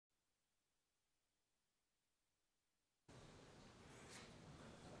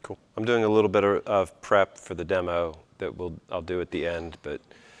Cool. I'm doing a little bit of prep for the demo that I'll do at the end, but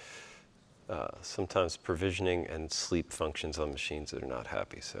sometimes provisioning and sleep functions on machines that are not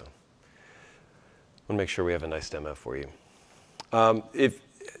happy. So I want to make sure we have a nice demo for you. If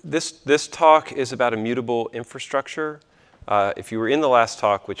this talk is about immutable infrastructure. If you were in the last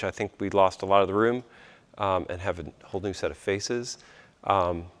talk, which I think we lost a lot of the room and have a whole new set of faces,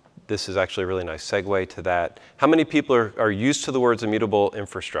 this is actually a really nice segue to that. How many people are used to the words immutable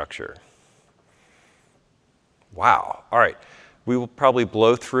infrastructure? Wow. All right. We will probably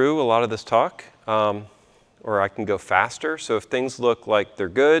blow through a lot of this talk, or I can go faster. So if things look like they're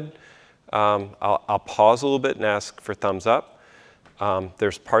good, I'll pause a little bit and ask for thumbs up.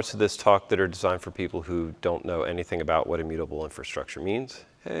 There's parts of this talk that are designed for people who don't know anything about what immutable infrastructure means.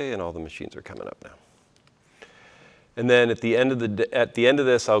 Hey, and all the machines are coming up now. And then at the end of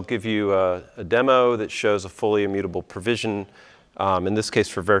this, I'll give you a demo that shows a fully immutable provision, in this case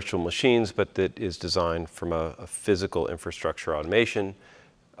for virtual machines, but that is designed from a physical infrastructure automation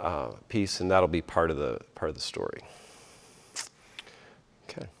piece, and that'll be part of the story.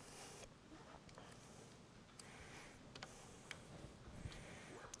 Okay.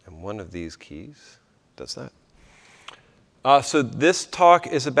 And one of these keys does that. So this talk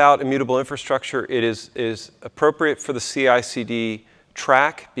is about immutable infrastructure. It is appropriate for the CI/CD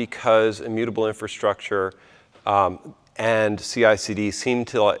track because immutable infrastructure and CI/CD seem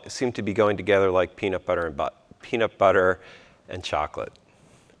to be going together like peanut butter and chocolate.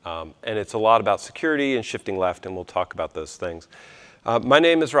 And it's a lot about security and shifting left, and we'll talk about those things. My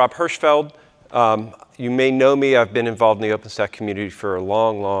name is Rob Hirschfeld. You may know me. I've been involved in the OpenStack community for a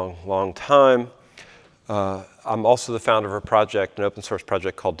long time. I'm also the founder of a project, an open source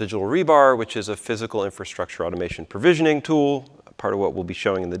project called Digital Rebar, which is a physical infrastructure automation provisioning tool, part of what we'll be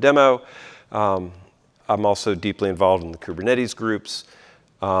showing in the demo. I'm also deeply involved in the Kubernetes groups.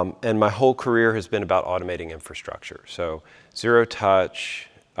 And my whole career has been about automating infrastructure. So zero touch,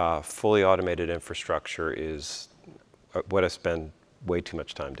 fully automated infrastructure is what I spend way too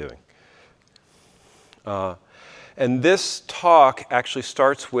much time doing. And this talk actually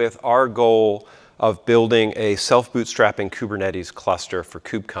starts with our goal of building a self-bootstrapping Kubernetes cluster for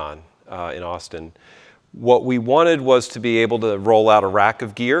KubeCon in Austin. What we wanted was to be able to roll out a rack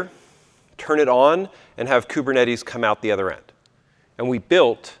of gear, turn it on, and have Kubernetes come out the other end. And we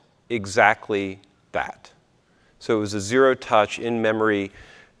built exactly that. So it was a zero-touch, in-memory,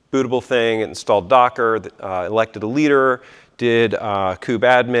 bootable thing. It installed Docker, elected a leader, did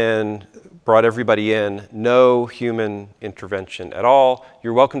kubeadmin, brought everybody in, no human intervention at all.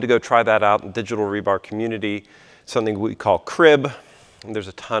 You're welcome to go try that out in the Digital Rebar community, something we call Crib. And there's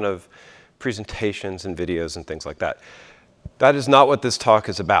a ton of presentations and videos and things like that. That is not what this talk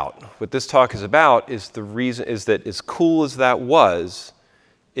is about. What this talk is about is that as cool as that was,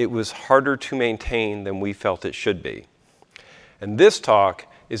 it was harder to maintain than we felt it should be. And this talk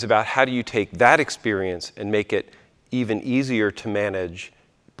is about how do you take that experience and make it even easier to manage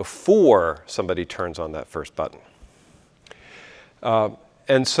before somebody turns on that first button.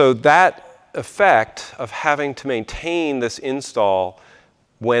 And so that effect of having to maintain this install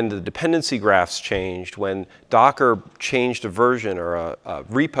when the dependency graphs changed, when Docker changed a version or a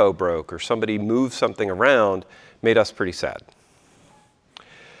repo broke or somebody moved something around, made us pretty sad.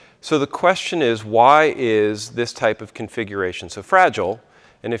 So the question is, why is this type of configuration so fragile?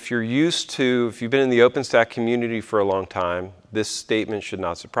 And if you've been in the OpenStack community for a long time, this statement should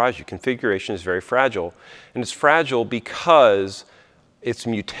not surprise you. Configuration is very fragile. And it's fragile because it's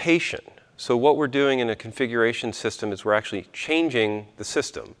mutation. So what we're doing in a configuration system is we're actually changing the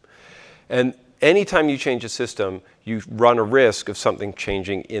system. And anytime you change a system, you run a risk of something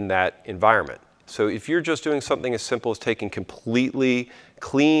changing in that environment. So if you're just doing something as simple as taking completely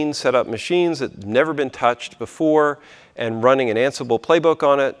clean set up machines that have never been touched before and running an Ansible playbook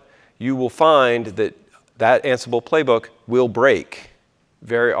on it, you will find that that Ansible playbook will break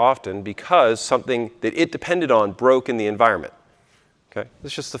very often because something that it depended on broke in the environment. Okay?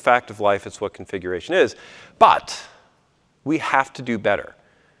 It's just the fact of life. It's what configuration is. But we have to do better.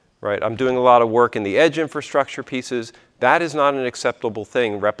 Right? I'm doing a lot of work in the edge infrastructure pieces. That is not an acceptable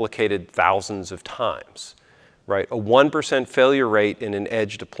thing replicated thousands of times. Right? A 1% failure rate in an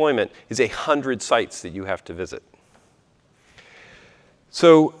edge deployment is 100 sites that you have to visit.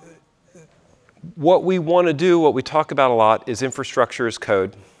 So what we want to do, what we talk about a lot, is infrastructure as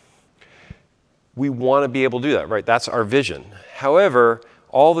code. We want to be able to do that, right? That's our vision. However,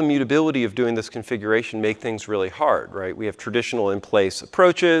 all the mutability of doing this configuration make things really hard, right? We have traditional in-place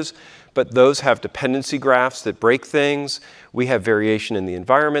approaches, but those have dependency graphs that break things. We have variation in the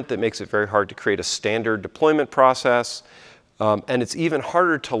environment that makes it very hard to create a standard deployment process. And it's even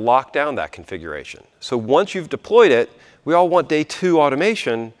harder to lock down that configuration. So once you've deployed it, we all want day 2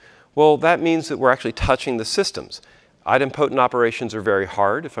 automation. Well, that means that we're actually touching the systems. Idempotent operations are very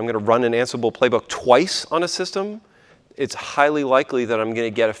hard. If I'm going to run an Ansible playbook twice on a system, it's highly likely that I'm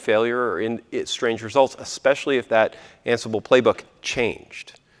going to get a failure or strange results, especially if that Ansible playbook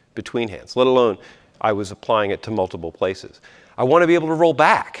changed between hands, let alone I was applying it to multiple places. I want to be able to roll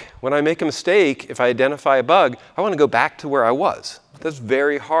back. When I make a mistake, if I identify a bug, I want to go back to where I was. That's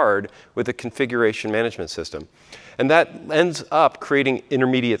very hard with a configuration management system. And that ends up creating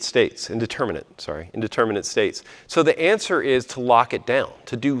indeterminate states. So the answer is to lock it down,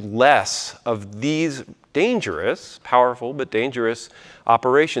 to do less of these dangerous, powerful but dangerous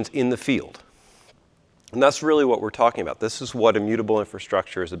operations in the field. And that's really what we're talking about. This is what immutable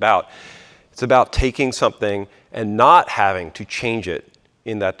infrastructure is about. It's about taking something and not having to change it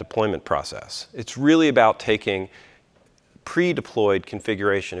in that deployment process. It's really about taking pre-deployed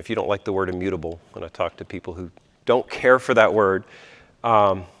configuration. If you don't like the word immutable, when I talk to people who don't care for that word,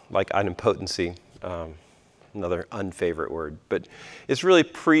 like idempotency, another unfavorite word. But it's really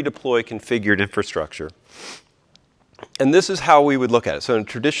pre-deploy configured infrastructure. And this is how we would look at it. So in a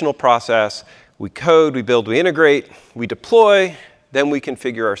traditional process, we code, we build, we integrate, we deploy, then we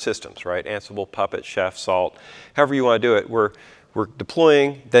configure our systems, right? Ansible, Puppet, Chef, Salt, however you want to do it. We're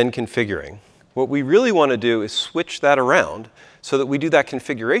deploying, then configuring. What we really want to do is switch that around so that we do that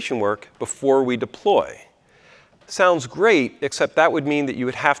configuration work before we deploy. Sounds great, except that would mean that you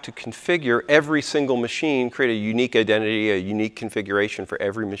would have to configure every single machine, create a unique identity, a unique configuration for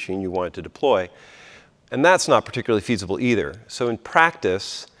every machine you wanted to deploy. And that's not particularly feasible either. So in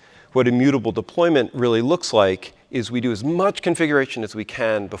practice, what immutable deployment really looks like is we do as much configuration as we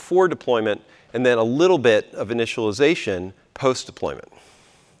can before deployment, and then a little bit of initialization post-deployment.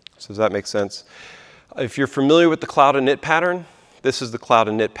 So does that make sense? If you're familiar with the cloud init pattern, this is the cloud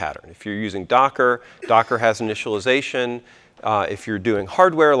init pattern. If you're using Docker, Docker has initialization. If you're doing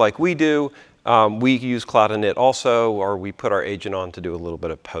hardware like we do, we use cloud init also, or we put our agent on to do a little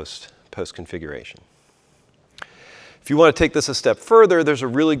bit of post-configuration. If you want to take this a step further, there's a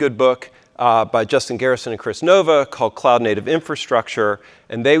really good book by Justin Garrison and Chris Nova called Cloud Native Infrastructure.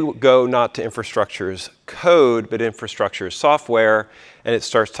 And they go not to infrastructure as code, but infrastructure as software. And it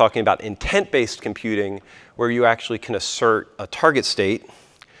starts talking about intent-based computing, where you actually can assert a target state.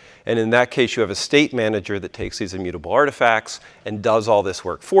 And in that case, you have a state manager that takes these immutable artifacts and does all this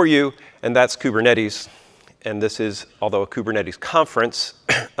work for you. And that's Kubernetes. And this is, although a Kubernetes conference,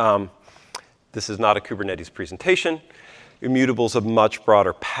 this is not a Kubernetes presentation. Immutable is a much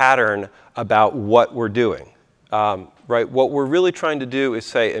broader pattern about what we're doing. Right? What we're really trying to do is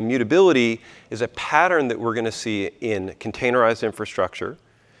say immutability is a pattern that we're going to see in containerized infrastructure,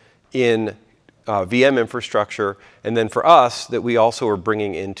 in VM infrastructure, and then for us that we also are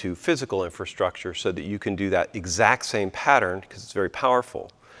bringing into physical infrastructure so that you can do that exact same pattern because it's very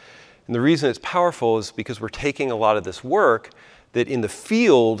powerful. And the reason it's powerful is because we're taking a lot of this work that in the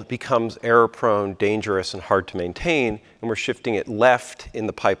field becomes error-prone, dangerous, and hard to maintain, and we're shifting it left in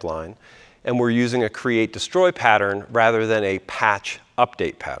the pipeline, and we're using a create-destroy pattern rather than a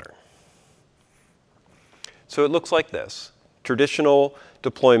patch-update pattern. So it looks like this. Traditional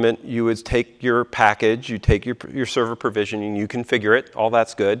deployment, you would take your package, you take your server provisioning, you configure it, all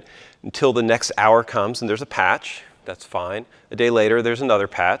that's good, until the next hour comes and there's a patch, that's fine. A day later, there's another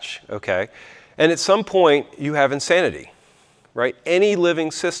patch, okay. And at some point, you have insanity. Right? Any living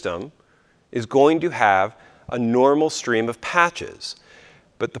system is going to have a normal stream of patches.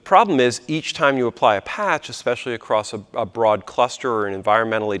 But the problem is each time you apply a patch, especially across a broad cluster or an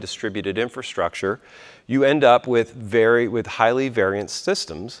environmentally distributed infrastructure, you end up with highly variant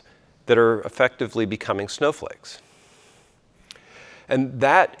systems that are effectively becoming snowflakes. And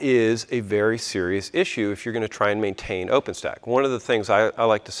that is a very serious issue if you're going to try and maintain OpenStack. One of the things I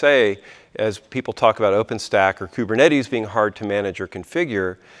like to say as people talk about OpenStack or Kubernetes being hard to manage or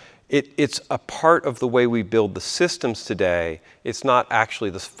configure, it's a part of the way we build the systems today. It's not actually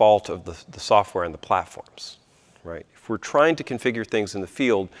the fault of the software and the platforms. Right? If we're trying to configure things in the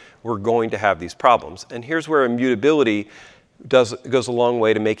field, we're going to have these problems. And here's where immutability goes a long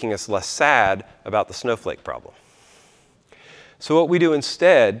way to making us less sad about the snowflake problem. So what we do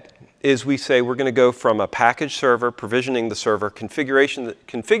instead is we say we're going to go from a package server, provisioning the server,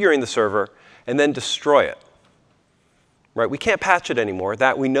 configuring the server, and then destroy it. Right? We can't patch it anymore.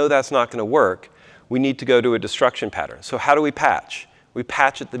 We know that's not going to work. We need to go to a destruction pattern. So how do we patch? We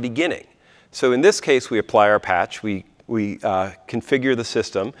patch at the beginning. So in this case, we apply our patch. We configure the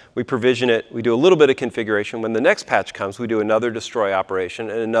system. We provision it. We do a little bit of configuration. When the next patch comes, we do another destroy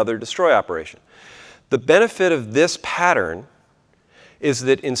operation and another destroy operation. The benefit of this pattern is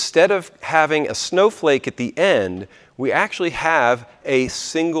that instead of having a snowflake at the end, we actually have a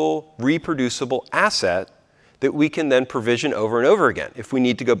single reproducible asset that we can then provision over and over again. If we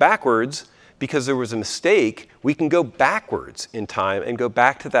need to go backwards because there was a mistake, we can go backwards in time and go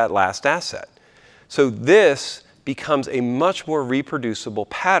back to that last asset. So this becomes a much more reproducible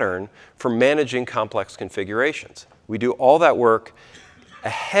pattern for managing complex configurations. We do all that work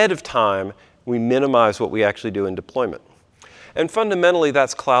ahead of time. We minimize what we actually do in deployment. And fundamentally,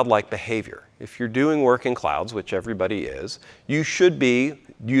 that's cloud-like behavior. If you're doing work in clouds, which everybody is, you should be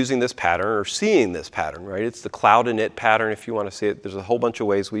using this pattern or seeing this pattern, right? It's the cloud init pattern if you want to see it. There's a whole bunch of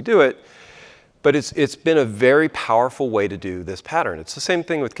ways we do it. But it's been a very powerful way to do this pattern. It's the same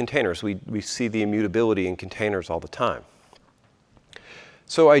thing with containers. We see the immutability in containers all the time.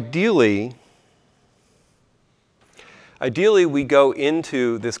 So ideally, we go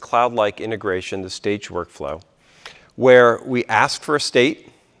into this cloud-like integration, the staged workflow, where we ask for a state.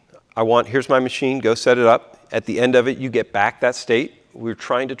 Here's my machine, go set it up. At the end of it, you get back that state. We're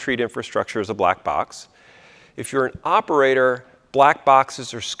trying to treat infrastructure as a black box. If you're an operator, black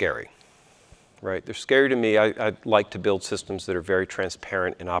boxes are scary, right? They're scary to me. I like to build systems that are very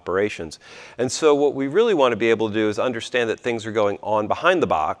transparent in operations. And so what we really want to be able to do is understand that things are going on behind the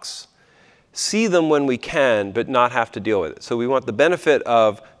box, see them when we can, but not have to deal with it. So we want the benefit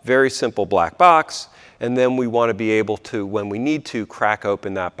of very simple black box, and then we want to be able to, when we need to, crack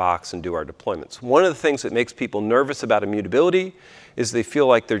open that box and do our deployments. One of the things that makes people nervous about immutability is they feel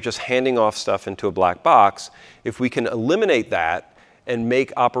like they're just handing off stuff into a black box. If we can eliminate that and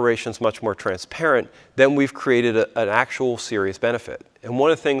make operations much more transparent, then we've created an actual serious benefit. And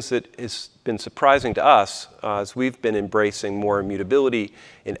one of the things that has been surprising to us as we've been embracing more immutability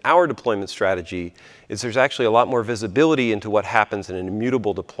in our deployment strategy is there's actually a lot more visibility into what happens in an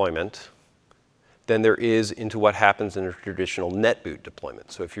immutable deployment than there is into what happens in a traditional netboot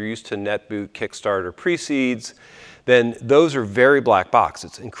deployment. So if you're used to netboot, kickstart, precedes, then those are very black box.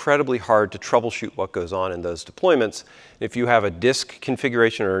 It's incredibly hard to troubleshoot what goes on in those deployments. If you have a disk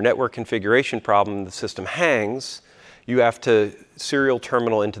configuration or a network configuration problem, the system hangs, you have to serial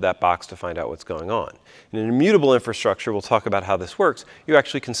terminal into that box to find out what's going on. In an immutable infrastructure, we'll talk about how this works, you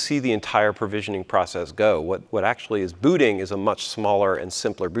actually can see the entire provisioning process go. What actually is booting is a much smaller and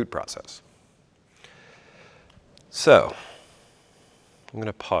simpler boot process. So I'm going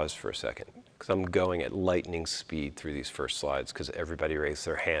to pause for a second because I'm going at lightning speed through these first slides because everybody raised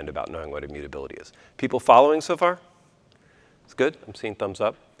their hand about knowing what immutability is. People following so far? It's good? I'm seeing thumbs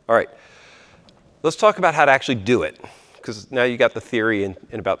up. All right. Let's talk about how to actually do it because now you got the theory in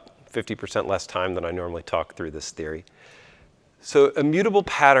about 50% less time than I normally talk through this theory. So immutable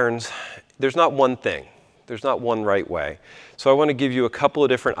patterns, there's not one thing. There's not one right way. So I want to give you a couple of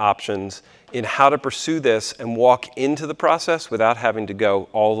different options in how to pursue this and walk into the process without having to go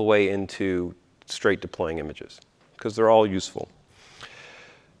all the way into straight deploying images, because they're all useful.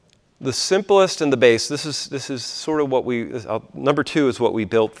 The simplest and the base, this is sort of what number 2 is what we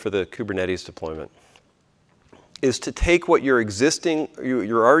built for the Kubernetes deployment, is to take what you're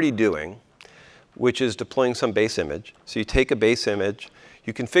already doing, which is deploying some base image. So you take a base image,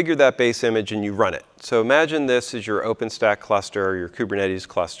 you configure that base image, and you run it. So imagine this is your OpenStack cluster or your Kubernetes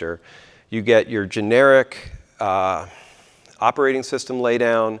cluster. You get your generic operating system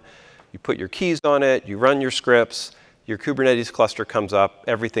laydown. You put your keys on it. You run your scripts. Your Kubernetes cluster comes up.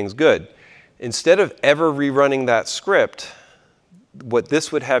 Everything's good. Instead of ever rerunning that script, what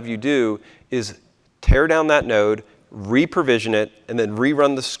this would have you do is tear down that node, re-provision it, and then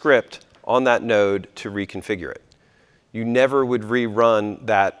rerun the script on that node to reconfigure it. You never would rerun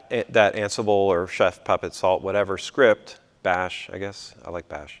that Ansible or Chef, Puppet, Salt, whatever script, Bash, I guess. I like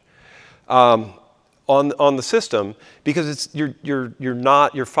Bash. On the system because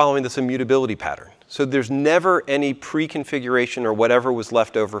you're following this immutability pattern. So there's never any pre-configuration or whatever was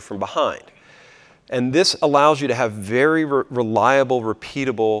left over from behind. And this allows you to have very reliable,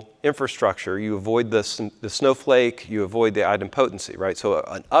 repeatable infrastructure. You avoid the snowflake, you avoid the idempotency, right? So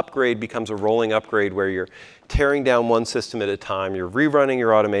an upgrade becomes a rolling upgrade where you're tearing down one system at a time, you're rerunning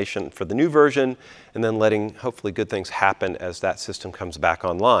your automation for the new version, and then letting hopefully good things happen as that system comes back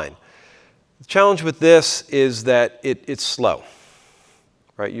online. The challenge with this is that it's slow,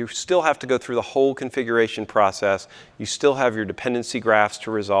 right? You still have to go through the whole configuration process. You still have your dependency graphs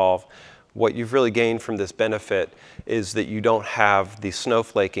to resolve. What you've really gained from this benefit is that you don't have the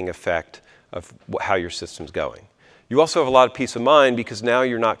snowflaking effect of how your system's going. You also have a lot of peace of mind because now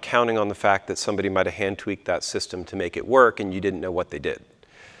you're not counting on the fact that somebody might have hand-tweaked that system to make it work and you didn't know what they did,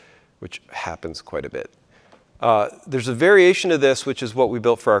 which happens quite a bit. There's a variation of this, which is what we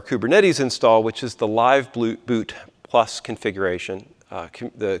built for our Kubernetes install, which is the live boot plus configuration.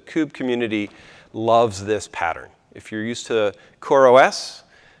 The Kube community loves this pattern. If you're used to CoreOS,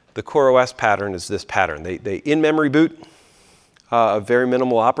 the CoreOS pattern is this pattern. They in-memory boot a very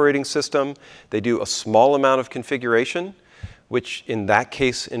minimal operating system. They do a small amount of configuration, which in that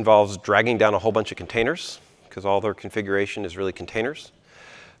case involves dragging down a whole bunch of containers, because all their configuration is really containers.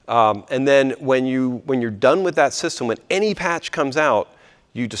 And then when you're done with that system, when any patch comes out,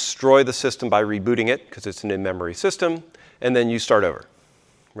 you destroy the system by rebooting it, because it's an in-memory system, and then you start over.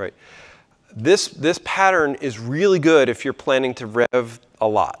 Right? This pattern is really good if you're planning to rev a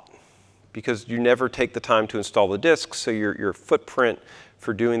lot, because you never take the time to install the disks, so your footprint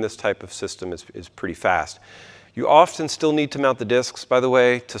for doing this type of system is pretty fast. You often still need to mount the disks, by the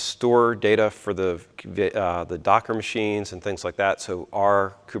way, to store data for the Docker machines and things like that. So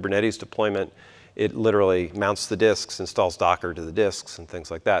our Kubernetes deployment, it literally mounts the disks, installs Docker to the disks, and things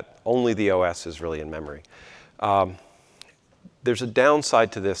like that. Only the OS is really in memory. There's a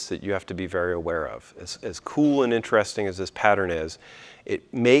downside to this that you have to be very aware of. As cool and interesting as this pattern is,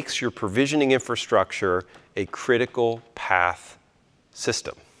 it makes your provisioning infrastructure a critical path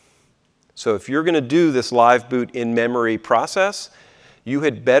system. So if you're going to do this live boot in-memory process, you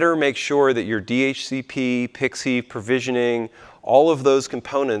had better make sure that your DHCP, PXE, provisioning, all of those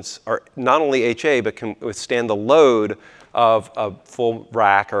components are not only HA, but can withstand the load of a full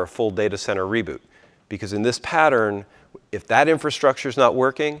rack or a full data center reboot. Because in this pattern, if that infrastructure is not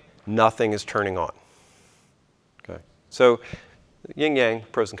working, nothing is turning on. Okay? So yin-yang,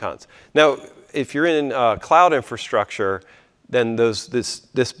 pros and cons. Now, if you're in cloud infrastructure, then this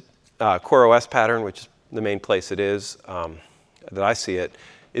CoreOS pattern, which is the main place it is, that I see it,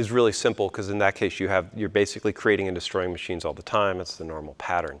 is really simple, because in that case you're basically creating and destroying machines all the time. It's the normal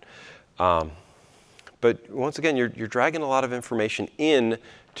pattern. But once again, you're dragging a lot of information in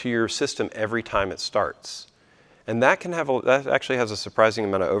to your system every time it starts. And that actually has a surprising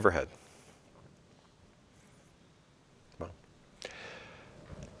amount of overhead.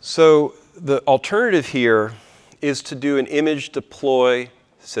 So the alternative here is to do an image deploy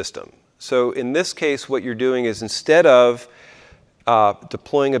system. So in this case, what you're doing is, instead of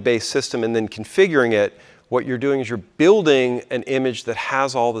deploying a base system and then configuring it, what you're doing is you're building an image that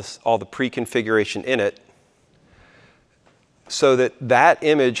has all the pre-configuration in it, so that that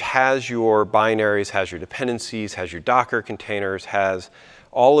image has your binaries, has your dependencies, has your Docker containers, has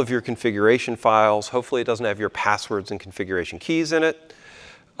all of your configuration files. Hopefully it doesn't have your passwords and configuration keys in it.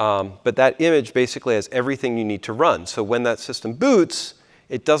 But that image basically has everything you need to run. So when that system boots,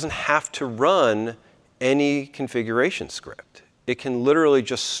 it doesn't have to run any configuration script. It can literally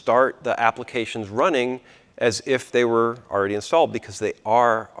just start the applications running as if they were already installed, because they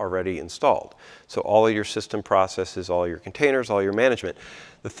are already installed. So all of your system processes, all your containers, all your management.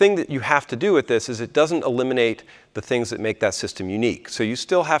 The thing that you have to do with this is it doesn't eliminate the things that make that system unique. So you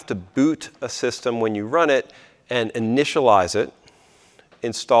still have to boot a system when you run it and initialize it,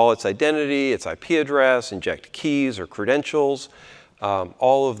 install its identity, its IP address, inject keys or credentials.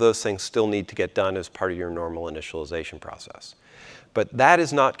 All of those things still need to get done as part of your normal initialization process. But that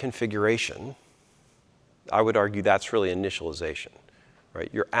is not configuration. I would argue that's really initialization. Right?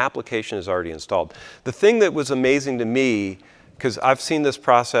 Your application is already installed. The thing that was amazing to me, because I've seen this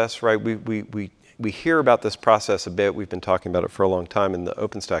process, right? We hear about this process a bit. We've been talking about it for a long time in the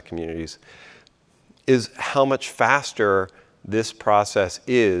OpenStack communities, is how much faster this process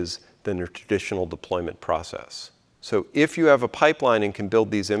is than a traditional deployment process. So if you have a pipeline and can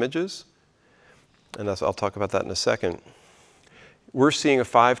build these images, and I'll talk about that in a second, we're seeing a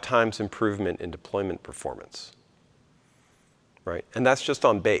 5 times improvement in deployment performance. Right? And that's just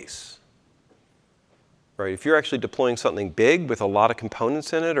on base. Right? If you're actually deploying something big with a lot of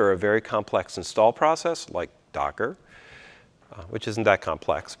components in it, or a very complex install process like Docker, which isn't that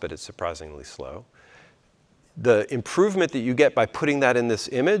complex, but it's surprisingly slow, the improvement that you get by putting that in this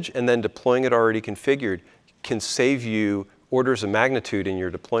image and then deploying it already configured can save you orders of magnitude in your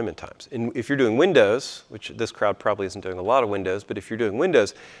deployment times. And if you're doing Windows, which this crowd probably isn't doing a lot of Windows, but if you're doing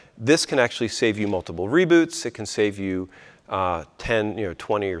Windows, this can actually save you multiple reboots. It can save you 10,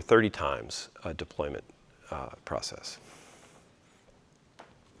 20, or 30 times a deployment process.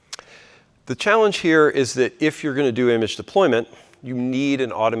 The challenge here is that if you're going to do image deployment, you need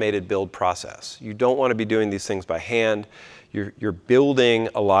an automated build process. You don't want to be doing these things by hand. You're building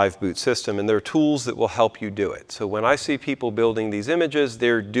a live boot system, and there are tools that will help you do it. So when I see people building these images,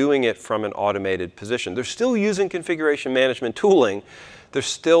 they're doing it from an automated position. They're still using configuration management tooling. They're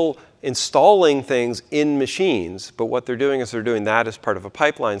still installing things in machines, but what they're doing is they're doing that as part of a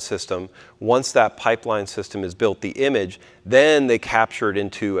pipeline system. Once that pipeline system has built the image, then they capture it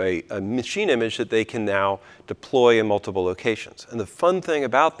into a machine image that they can now deploy in multiple locations. And the fun thing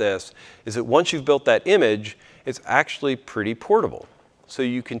about this is that once you've built that image, it's actually pretty portable. So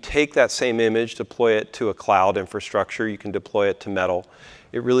you can take that same image, deploy it to a cloud infrastructure, you can deploy it to Metal.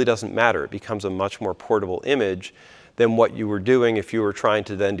 It really doesn't matter. It becomes a much more portable image than what you were doing if you were trying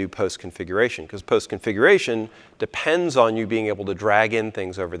to then do post-configuration. Because post-configuration depends on you being able to drag in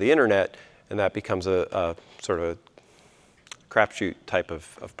things over the internet, and that becomes a sort of a crapshoot type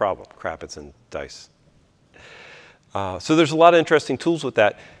of problem. Crap, it's in dice. So there's a lot of interesting tools with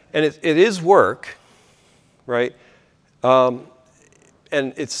that. And it is work, right?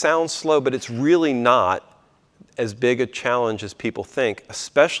 And it sounds slow, but it's really not as big a challenge as people think,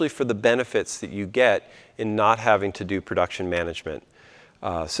 especially for the benefits that you get in not having to do production management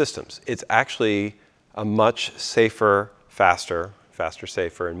systems. It's actually a much safer, faster,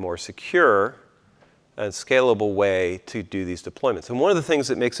 safer, and more secure and scalable way to do these deployments. And one of the things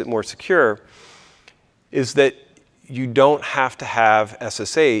that makes it more secure is that you don't have to have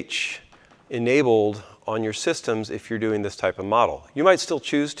SSH enabled on your systems if you're doing this type of model. You might still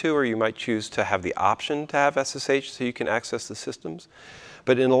choose to, or you might choose to have the option to have SSH so you can access the systems.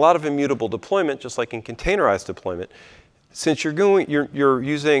 But in a lot of immutable deployment, just like in containerized deployment, since you're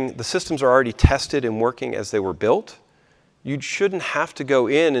using, the systems are already tested and working as they were built, you shouldn't have to go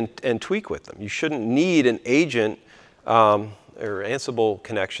in and tweak with them. You shouldn't need an agent or Ansible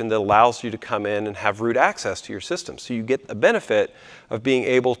connection that allows you to come in and have root access to your system. So you get the benefit of being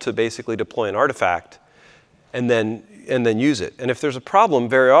able to basically deploy an artifact and then use it. And if there's a problem,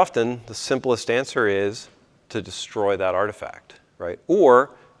 very often the simplest answer is to destroy that artifact, right?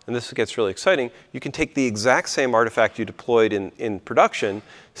 Or, and this gets really exciting, you can take the exact same artifact you deployed in production,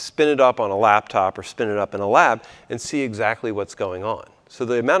 spin it up on a laptop or spin it up in a lab, and see exactly what's going on. So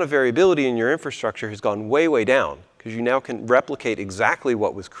the amount of variability in your infrastructure has gone way, way down, because you now can replicate exactly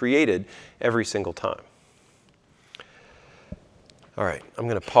what was created every single time. All right, I'm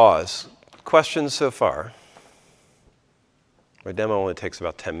going to pause. Questions so far? My demo only takes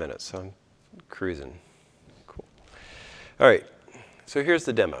about 10 minutes, so I'm cruising. Cool. All right, so here's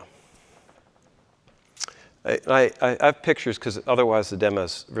the demo. I have pictures because otherwise the demo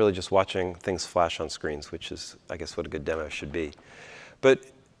is really just watching things flash on screens, which is, I guess, what a good demo should be. But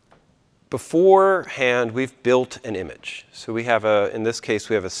beforehand, we've built an image. So we have in this case,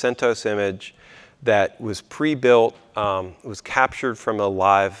 we have a CentOS image that was pre-built, was captured from a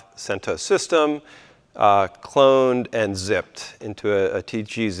live CentOS system, cloned and zipped into a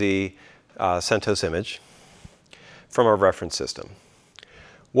TGZ CentOS image from our reference system.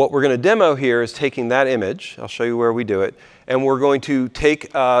 What we're going to demo here is taking that image. I'll show you where we do it. And we're going to take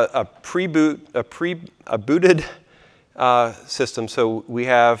a booted system. So we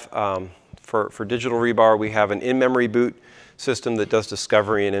have, for digital rebar, we have an in-memory boot system that does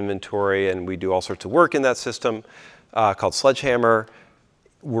discovery and inventory, and we do all sorts of work in that system called Sledgehammer.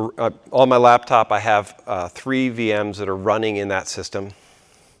 On my laptop, I have 3 VMs that are running in that system.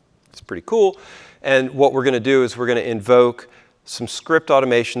 It's pretty cool. And what we're going to do is we're going to invoke some script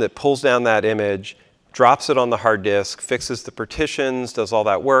automation that pulls down that image, drops it on the hard disk, fixes the partitions, does all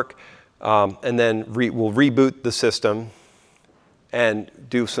that work, and then we'll reboot the system and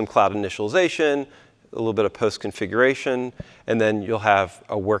do some cloud initialization, a little bit of post-configuration, and then you'll have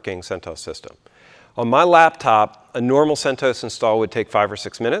a working CentOS system. On my laptop, a normal CentOS install would take 5 or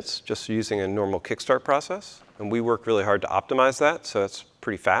 6 minutes, just using a normal kickstart process. And we work really hard to optimize that, so it's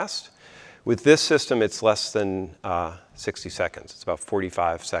pretty fast. With this system, it's less than 60 seconds. It's about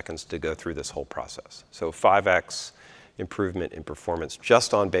 45 seconds to go through this whole process. So 5x improvement in performance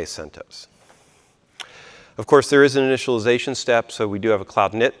just on base CentOS. Of course, there is an initialization step, so we do have a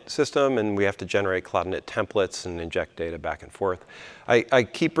Cloud Init system, and we have to generate Cloud Init templates and inject data back and forth. I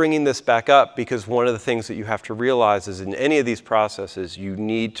keep bringing this back up because one of the things that you have to realize is in any of these processes, you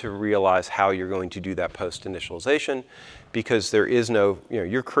need to realize how you're going to do that post-initialization, because there is no,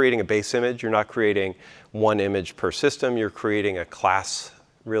 you're creating a base image. You're not creating one image per system. You're creating a class,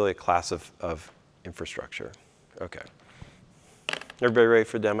 really a class of infrastructure. OK. Everybody ready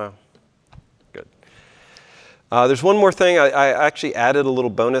for demo? Good. There's one more thing. I actually added a little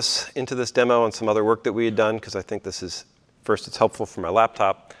bonus into this demo on some other work that we had done, because I think this is, first, it's helpful for my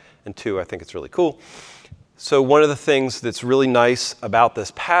laptop, and 2, I think it's really cool. So one of the things that's really nice about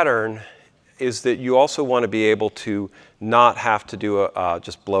this pattern is that you also want to be able to not have to do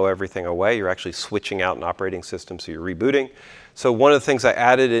just blow everything away. You're actually switching out an operating system, so you're rebooting. So one of the things I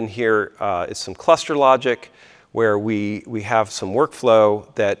added in here is some cluster logic, where we have some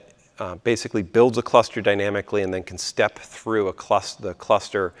workflow that basically builds a cluster dynamically and then can step through the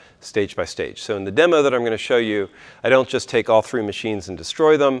cluster stage by stage. So in the demo that I'm going to show you, I don't just take all 3 machines and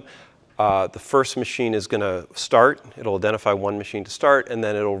destroy them. The first machine is going to start. It'll identify one machine to start, and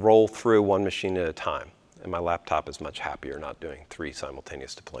then it'll roll through one machine at a time. And my laptop is much happier not doing 3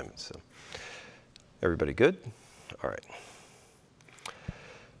 simultaneous deployments. So everybody good? All right.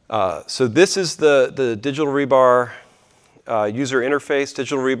 So this is the Digital Rebar user interface.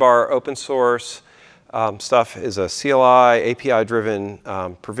 Digital Rebar open source stuff is a CLI,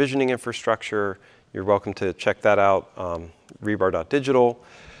 API-driven provisioning infrastructure. You're welcome to check that out, rebar.digital.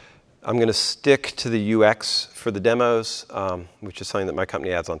 I'm going to stick to the UX for the demos, which is something that my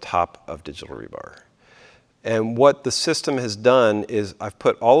company adds on top of Digital Rebar. And what the system has done is I've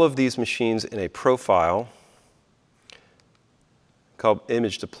put all of these machines in a profile called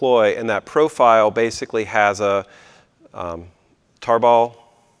image deploy, and that profile basically has a tarball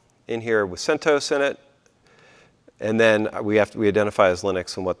in here with CentOS in it, and then we identify as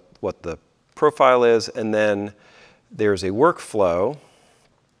Linux and what the profile is, and then there's a workflow.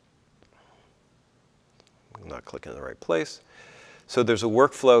 I'm not clicking in the right place. So there's a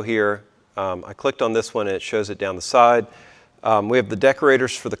workflow here. I clicked on this one and it shows it down the side. We have the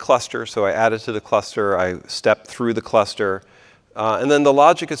decorators for the cluster, so I add it to the cluster. I step through the cluster. And then the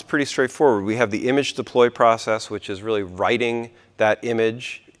logic is pretty straightforward. We have the image deploy process, which is really writing that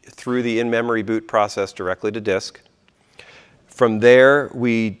image through the in-memory boot process directly to disk. From there,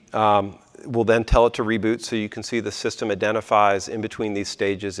 we will then tell it to reboot. So you can see the system identifies in between these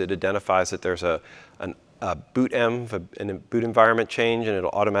stages. It identifies that there's a boot env, a boot environment change, and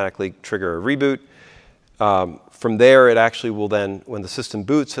it'll automatically trigger a reboot. From there, it actually will then, when the system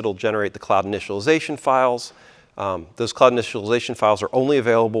boots, it'll generate the cloud initialization files. Those cloud initialization files are only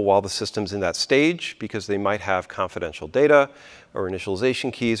available while the system's in that stage because they might have confidential data or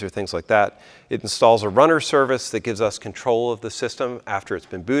initialization keys or things like that. It installs a runner service that gives us control of the system after it's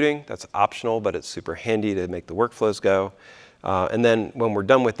been booting. That's optional, but it's super handy to make the workflows go. And then when we're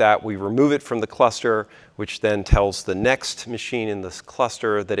done with that, we remove it from the cluster, which then tells the next machine in this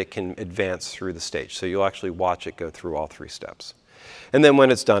cluster that it can advance through the stage. So you'll actually watch it go through all 3 steps. And then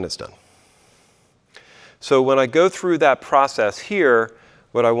when it's done, it's done. So when I go through that process here,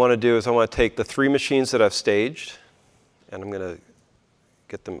 what I want to do is I want to take the 3 machines that I've staged, and I'm going to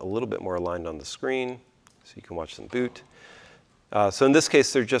get them a little bit more aligned on the screen so you can watch them boot. So in this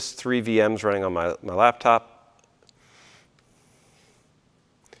case, they're just 3 VMs running on my laptop.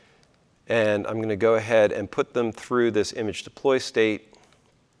 And I'm going to go ahead and put them through this image deploy state.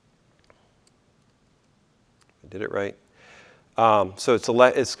 I did it right. So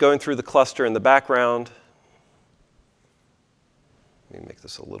it's going through the cluster in the background. Let me make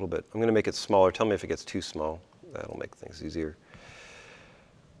this a little bit. I'm going to make it smaller. Tell me if it gets too small. That'll make things easier.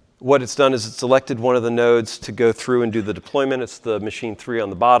 What it's done is it's selected one of the nodes to go through and do the deployment. It's the machine 3 on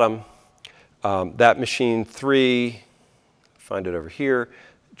the bottom. That machine 3, find it over here,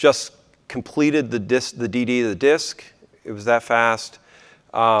 just completed the DD of the disk. It was that fast.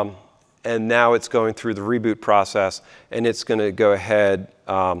 And now it's going through the reboot process, and it's going to go ahead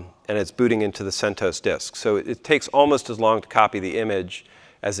and it's booting into the CentOS disk. So it takes almost as long to copy the image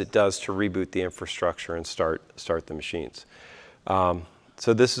as it does to reboot the infrastructure and start the machines.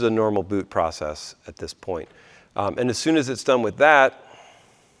 So this is a normal boot process at this point. And as soon as it's done with that,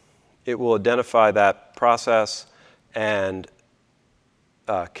 it will identify that process and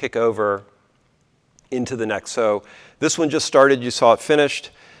kick over into the next. So this one just started. You saw it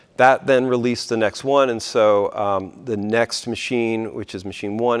finished. That then released the next one. And so the next machine, which is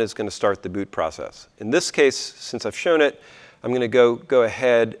machine 1, is going to start the boot process. In this case, since I've shown it, I'm going to go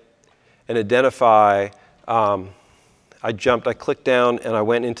ahead and identify. I clicked down, and I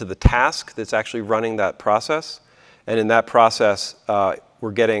went into the task that's actually running that process. And in that process,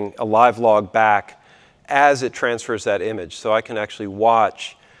 we're getting a live log back as it transfers that image. So I can actually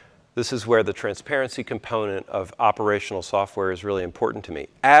watch. This is where the transparency component of operational software is really important to me.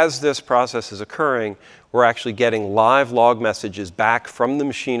 As this process is occurring, we're actually getting live log messages back from the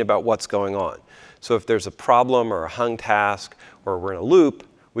machine about what's going on. So if there's a problem or a hung task or we're in a loop,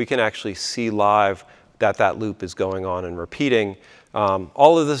 we can actually see live that loop is going on and repeating.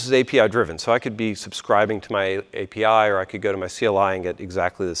 All of this is API driven. So I could be subscribing to my API, or I could go to my CLI and get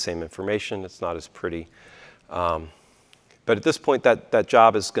exactly the same information. It's not as pretty. But at this point, that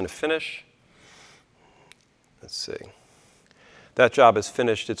job is going to finish. Let's see. That job is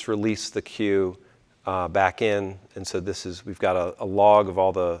finished. It's released the queue back in. And so we've got a log of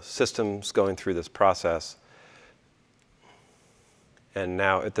all the systems going through this process. And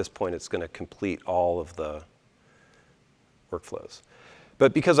now at this point, it's going to complete all of the workflows.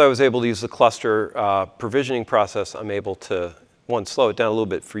 But because I was able to use the cluster provisioning process, I'm able to, one, slow it down a little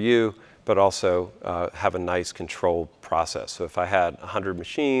bit for you, but also have a nice controlled process. So if I had 100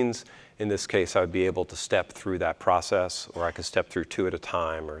 machines, in this case, I would be able to step through that process, or I could step through 2 at a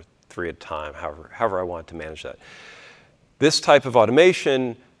time or 3 at a time, however I want to manage that. This type of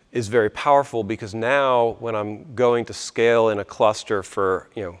automation is very powerful because now when I'm going to scale in a cluster for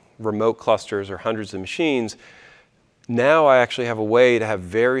remote clusters or hundreds of machines, now I actually have a way to have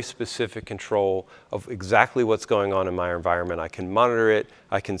very specific control of exactly what's going on in my environment. I can monitor it.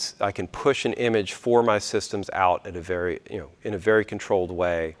 I can push an image for my systems out at in a very controlled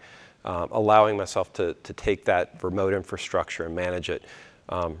way, allowing myself to take that remote infrastructure and manage it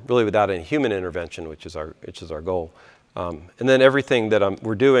really without any human intervention, which is our goal. And then everything that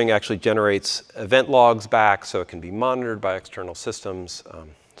we're doing actually generates event logs back, so it can be monitored by external systems.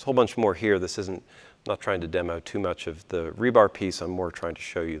 There's a whole bunch more here. I'm not trying to demo too much of the rebar piece. I'm more trying to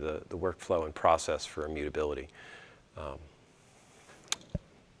show you the workflow and process for immutability.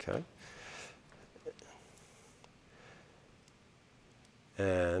 Okay.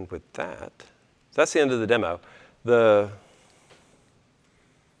 And with that, that's the end of the demo.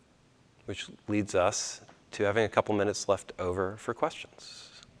 Which leads us to having a couple minutes left over for questions.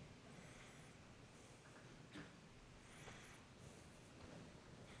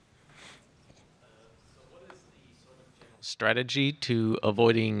 Strategy to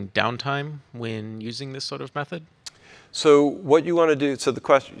avoiding downtime when using this sort of method? So what you want to do, so the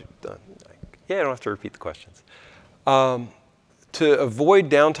question, yeah, I don't have to repeat the questions. To avoid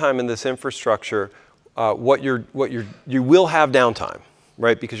downtime in this infrastructure, you will have downtime,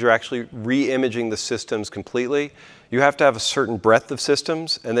 right? Because you're actually re-imaging the systems completely. You have to have a certain breadth of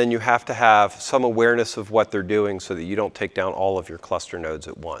systems, and then you have to have some awareness of what they're doing so that you don't take down all of your cluster nodes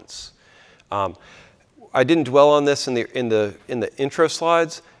at once. I didn't dwell on this in the intro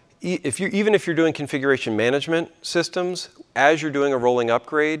slides. Even if you're doing configuration management systems, as you're doing a rolling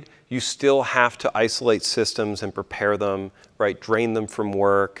upgrade, you still have to isolate systems and prepare them, right? Drain them from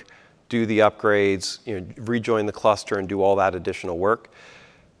work, do the upgrades, rejoin the cluster and do all that additional work,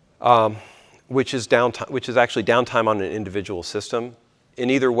 which is actually downtime on an individual system. In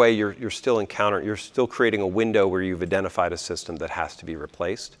either way, you're still creating a window where you've identified a system that has to be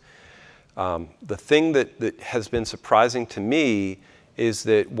replaced. The thing that has been surprising to me is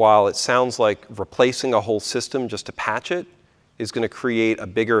that while it sounds like replacing a whole system just to patch it is going to create a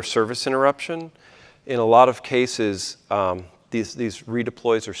bigger service interruption, in a lot of cases, these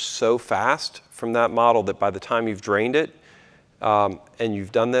redeploys are so fast from that model that by the time you've drained it and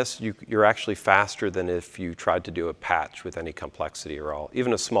you've done this, you're actually faster than if you tried to do a patch with any complexity or all.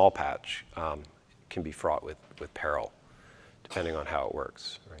 Even a small patch can be fraught with peril, depending on how it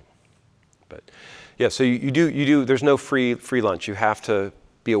works. Right? But yeah, so you do. There's no free lunch. You have to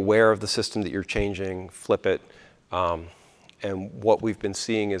be aware of the system that you're changing, flip it, and what we've been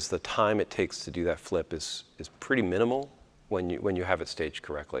seeing is the time it takes to do that flip is pretty minimal when you have it staged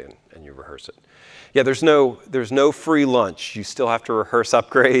correctly and you rehearse it. Yeah, there's no free lunch. You still have to rehearse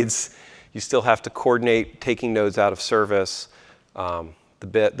upgrades. You still have to coordinate taking nodes out of service.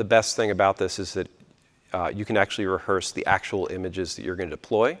 The best thing about this is that you can actually rehearse the actual images that you're going to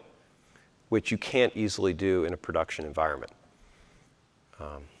deploy, which you can't easily do in a production environment.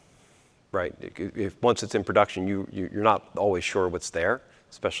 Right? Once it's in production, you're not always sure what's there,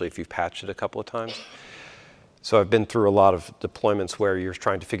 especially if you've patched it a couple of times. So I've been through a lot of deployments where you're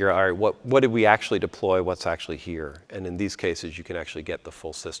trying to figure out, all right, what did we actually deploy, what's actually here? And in these cases, you can actually get the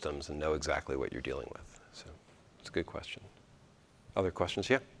full systems and know exactly what you're dealing with. So it's a good question. Other questions?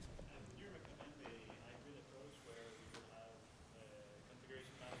 Yeah?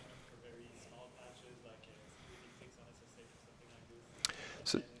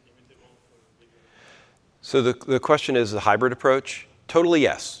 So the question is the hybrid approach? Totally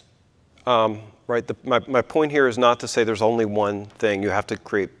yes. Right? My point here is not to say there's only one thing. You have to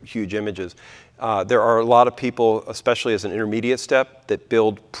create huge images. There are a lot of people, especially as an intermediate step, that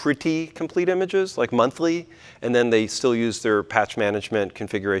build pretty complete images, like monthly, and then they still use their patch management,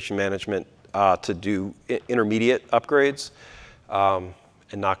 configuration management to do intermediate upgrades and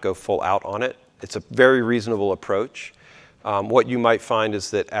not go full out on it. It's a very reasonable approach. What you might find is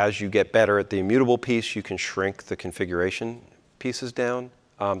that as you get better at the immutable piece, you can shrink the configuration pieces down.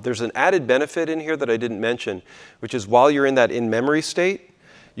 There's an added benefit in here that I didn't mention, which is while you're in that in-memory state,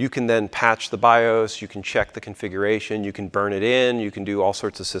 you can then patch the BIOS, you can check the configuration, you can burn it in, you can do all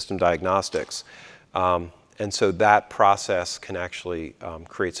sorts of system diagnostics. And so that process can actually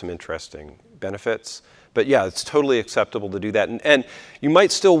create some interesting benefits. But yeah, it's totally acceptable to do that. And you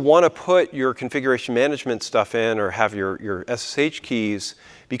might still want to put your configuration management stuff in or have your SSH keys,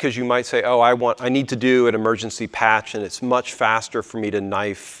 because you might say, oh, I need to do an emergency patch, and it's much faster for me to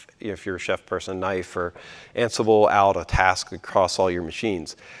knife, if you're a chef person, knife or Ansible out a task across all your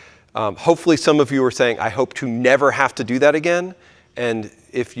machines. Hopefully some of you are saying, I hope to never have to do that again. And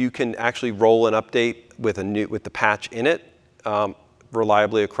if you can actually roll an update with the patch in it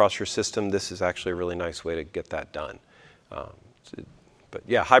reliably across your system, this is actually a really nice way to get that done. But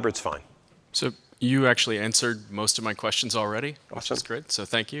yeah, hybrid's fine. So you actually answered most of my questions already, Awesome. which is great. So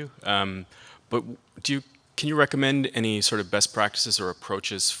thank you. But can you recommend any sort of best practices or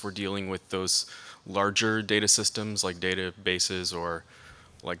approaches for dealing with those larger data systems, like databases or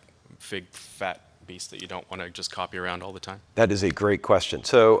like big fat beasts that you don't want to just copy around all the time? That is a great question.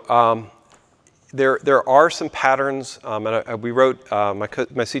 So there are some patterns, and we wrote, my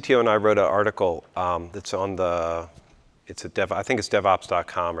CTO and I wrote an article that's on I think it's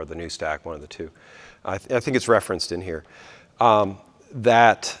devops.com or the new stack, one of the two. I think it's referenced in here,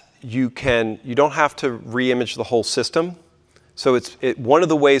 that you don't have to re-image the whole system. So one of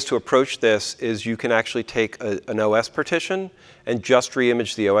the ways to approach this is you can actually take an OS partition and just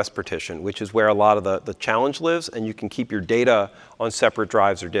re-image the OS partition, which is where a lot of the challenge lives, and you can keep your data on separate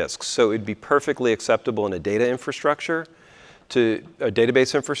drives or disks. So it'd be perfectly acceptable in a data infrastructure, a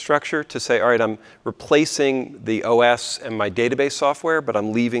database infrastructure, to say, all right, I'm replacing the OS and my database software, but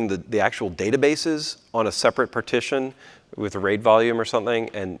I'm leaving the actual databases on a separate partition with a RAID volume or something,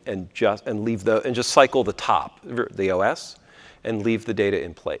 and just cycle the top, the OS, and leave the data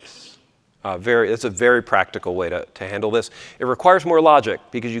in place. It's a very practical way to handle this. It requires more logic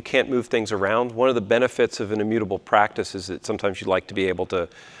because you can't move things around. One of the benefits of an immutable practice is that sometimes you like to be able to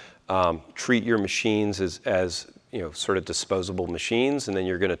treat your machines as sort of disposable machines, and then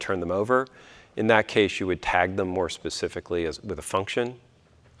you're going to turn them over. In that case, you would tag them more specifically with a function.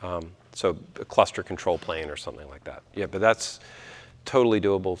 So a cluster control plane or something like that. Yeah, but that's totally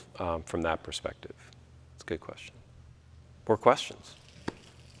doable from that perspective. It's a good question. More questions?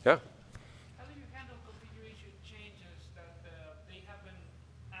 Yeah? How do you handle configuration changes that they happen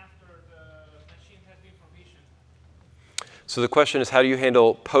after the machine has been provisioned? So the question is, how do you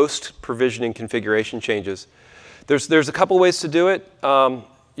handle post-provisioning configuration changes? There's a couple ways to do it.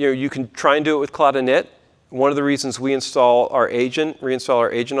 You can try and do it with Cloud init. One of the reasons we reinstall our agent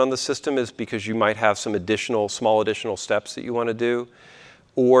on the system is because you might have some small additional steps that you want to do.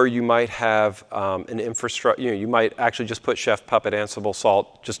 Or you might have an infrastructure, you might actually just put Chef, Puppet, Ansible,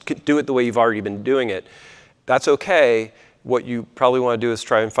 Salt, just do it the way you've already been doing it. That's okay. What you probably want to do is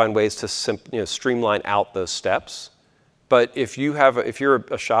try and find ways to streamline out those steps. But if you're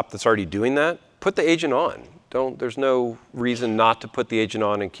a shop that's already doing that, put the agent on. There's no reason not to put the agent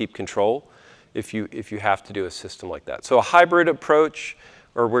on and keep control if you have to do a system like that. So a hybrid approach,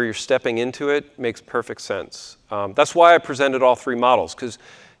 or where you're stepping into it, makes perfect sense. That's why I presented all three models, because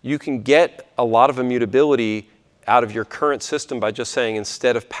you can get a lot of immutability out of your current system by just saying,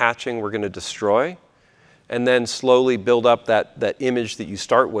 instead of patching, we're going to destroy, and then slowly build up that image that you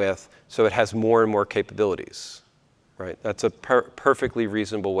start with so it has more and more capabilities. Right? That's a perfectly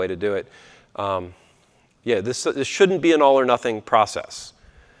reasonable way to do it. Yeah, this shouldn't be an all or nothing process.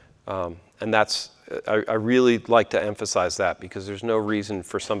 And I really like to emphasize that, because there's no reason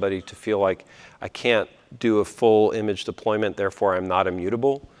for somebody to feel like I can't do a full image deployment, therefore I'm not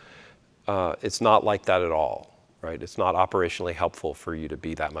immutable. It's not like that at all, right? It's not operationally helpful for you to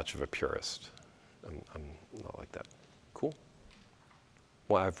be that much of a purist. I'm not like that. Cool.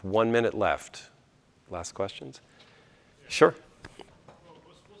 Well, I have 1 minute left. Last questions? Yeah. Sure.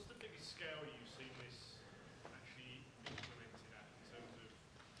 What's the biggest scale you've seen this actually implemented at, in terms of,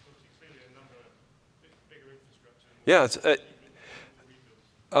 obviously clearly a number of bigger infrastructure? Yeah,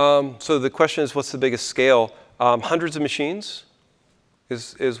 so the question is, what's the biggest scale? Hundreds of machines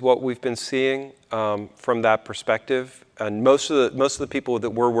is what we've been seeing from that perspective. And most of the people that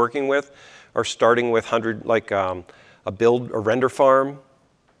we're working with are starting with 100, like a render farm,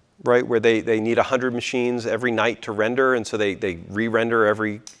 right, where they need 100 machines every night to render, and so they re-render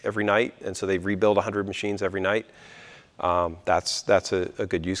every night, and so they rebuild 100 machines every night. That's a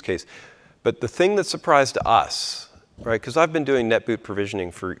good use case. But the thing that surprised us, right, because I've been doing NetBoot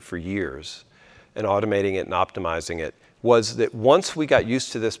provisioning for years and automating it and optimizing it, was that once we got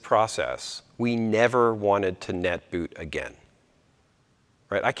used to this process, we never wanted to NetBoot again.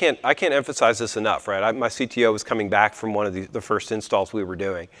 Right? I can't emphasize this enough, right? My CTO was coming back from one of the first installs we were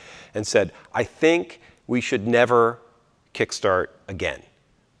doing and said, I think we should never kickstart again.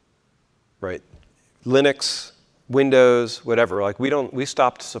 Right? Linux Windows, whatever. Like we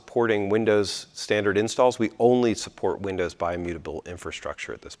stopped supporting Windows standard installs. We only support Windows by Immutable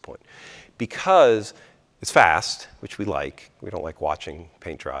infrastructure at this point. Because it's fast, which we like. We don't like watching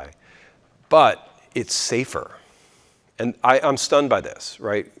paint dry. But it's safer. And I'm stunned by this,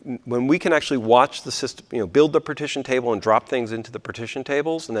 right? When we can actually watch the system, build the partition table and drop things into the partition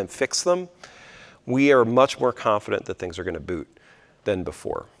tables and then fix them, we are much more confident that things are going to boot than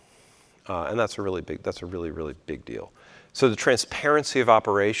before. And that's a really, really big deal. So the transparency of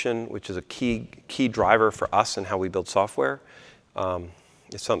operation, which is a key driver for us in how we build software,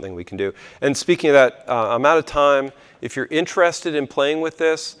 is something we can do. And speaking of that, I'm out of time. If you're interested in playing with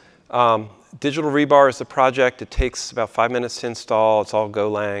this, Digital Rebar is the project. It takes about 5 minutes to install. It's all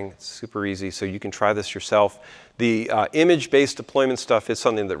Golang. It's super easy, so you can try this yourself. The image-based deployment stuff is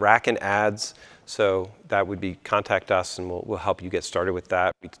something that Racken adds, so that would be contact us, and we'll help you get started with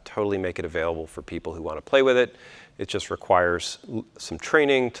that. We can totally make it available for people who want to play with it. It just requires some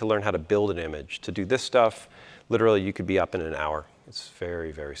training to learn how to build an image. To do this stuff, literally, you could be up in an hour. It's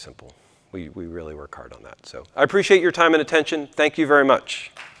very, very simple. We really work hard on that. So I appreciate your time and attention. Thank you very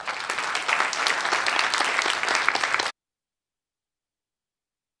much.